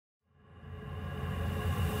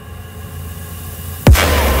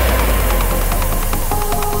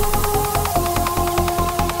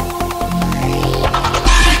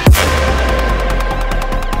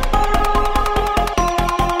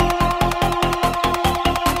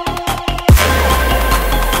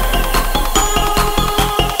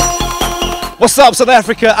What's up, South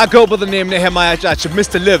Africa? I go by the name Nehemiah Jacha,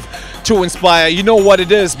 Mr. Live to Inspire. You know what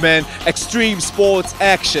it is, man. Extreme sports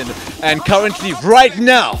action. And currently, right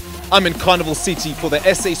now, I'm in Carnival City for the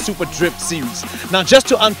SA Supadrift series. Now, just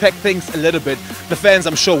to unpack things a little bit, the fans,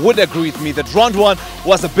 I'm sure, would agree with me that round one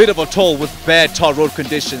was a bit of a toll with bad tar road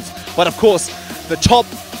conditions. But of course, the top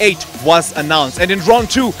 8 was announced. And in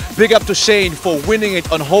round 2, big up to Shane for winning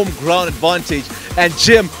it on home ground advantage and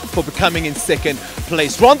Jim for becoming in second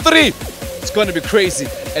place. Round 3, it's going to be crazy.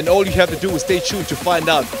 And all you have to do is stay tuned to find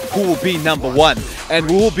out who will be number 1. And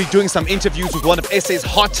we will be doing some interviews with one of SA's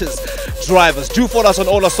hottest drivers. Do follow us on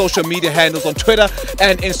all our social media handles on Twitter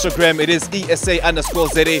and Instagram. It is ESA_ZA_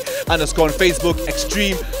 on Facebook,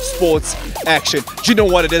 Extreme Sports Action. Do you know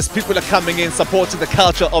what it is? People are coming in supporting the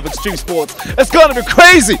culture of extreme sports. It's going to be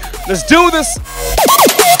crazy. Let's do this.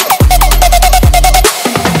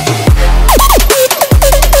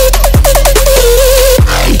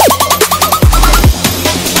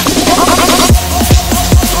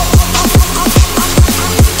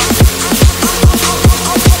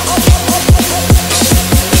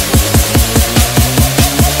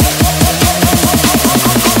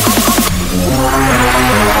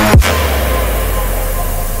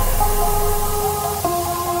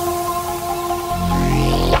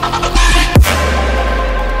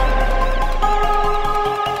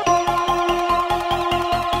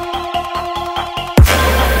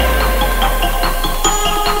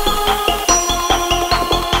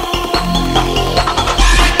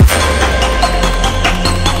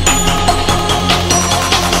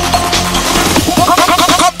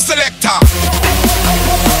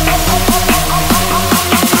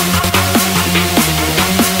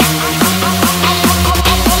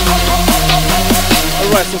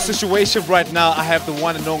 So situation right now, I have the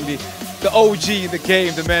one and only, the OG in the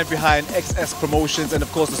game, the man behind XS Promotions and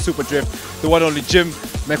of course the Supadrift, the one and only Jim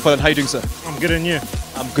McFarlane. How are you doing, sir? I'm good, and you?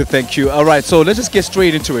 I'm good, thank you. All right, so let's just get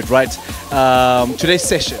straight into it, right? Today's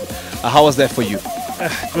session, how was that for you?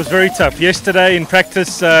 It was very tough. Yesterday in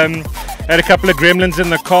practice, I had a couple of gremlins in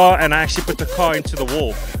the car and I actually put the car into the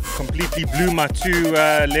wall. Completely blew my 2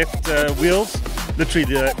 left wheels. Literally,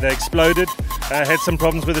 they exploded. I had some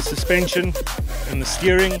problems with the suspension and the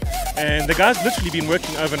steering, and the guys literally been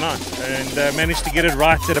working overnight and managed to get it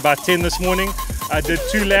right at about 10 this morning. I did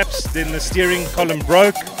 2 laps, then the steering column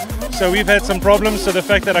broke, so we've had some problems. So the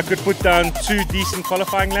fact that I could put down 2 decent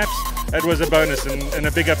qualifying laps, that was a bonus, and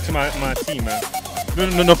a big up to my team, man.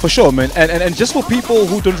 No, for sure, man. And just for people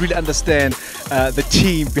who don't really understand the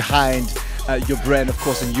team behind your brand, of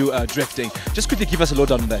course, and you drifting, just quickly give us a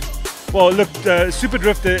lowdown on that. Well, look,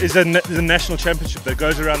 Supadrift is a national championship that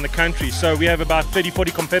goes around the country. So we have about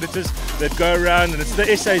 30-40 competitors that go around, and it's the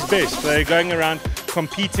SA's best. They're going around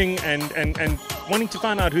competing and wanting to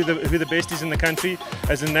find out who the best is in the country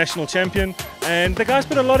as a national champion. And the guys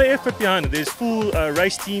put a lot of effort behind it. There's full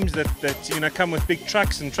race teams that come with big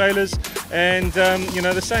trucks and trailers, and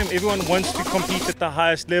the same. Everyone wants to compete at the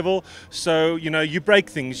highest level. So you break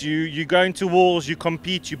things, you go into walls, you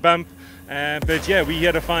compete, you bump. But yeah, we're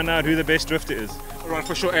here to find out who the best drifter is. All right,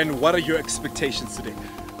 for sure. And what are your expectations today?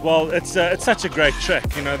 Well, it's such a great track.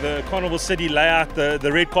 The Carnival City layout, the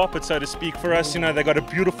red carpet, so to speak, for us. They got a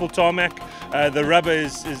beautiful tarmac. The rubber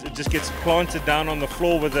it just gets planted down on the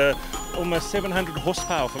floor with almost 700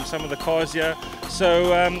 horsepower from some of the cars here.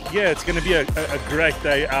 So yeah, it's going to be a great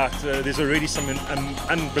day out. There's already some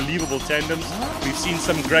unbelievable tandems. We've seen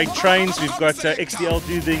some great trains. We've got XDL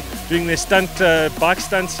doing their bike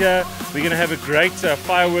stunts here. We're going to have a great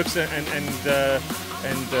fireworks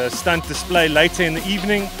and stunt display later in the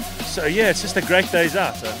evening. So yeah, it's just a great day's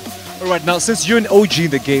out. All right, now since you're an OG in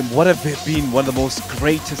the game, what have been one of the most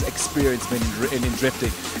greatest experiences in drifting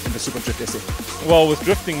in the Supadrift SA? Well, with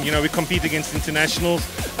drifting, we compete against internationals,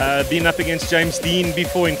 been up against James Dean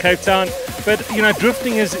before in Cape Town. But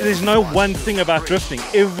drifting there's no one thing about drifting.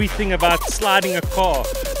 Everything about sliding a car,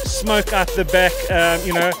 smoke out the back,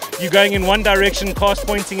 you're going in one direction, cars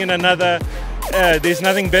pointing in another. There's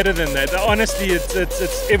nothing better than that. Honestly,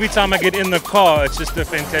 it's every time I get in the car, it's just a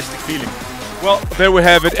fantastic feeling. Well, there we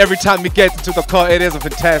have it. Every time we get into the car, it is a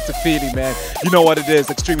fantastic feeling, man. You know what it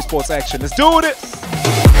is, extreme sports action. Let's do this!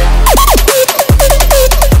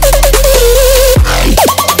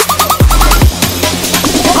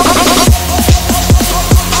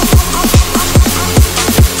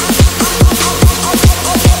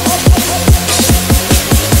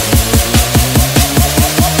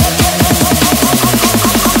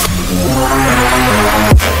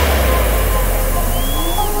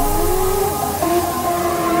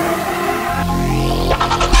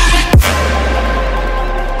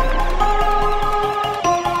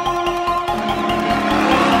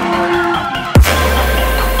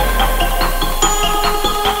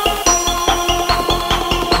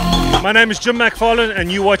 My name is Jim McFarlane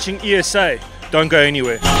and you're watching ESA. Don't go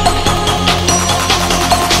anywhere.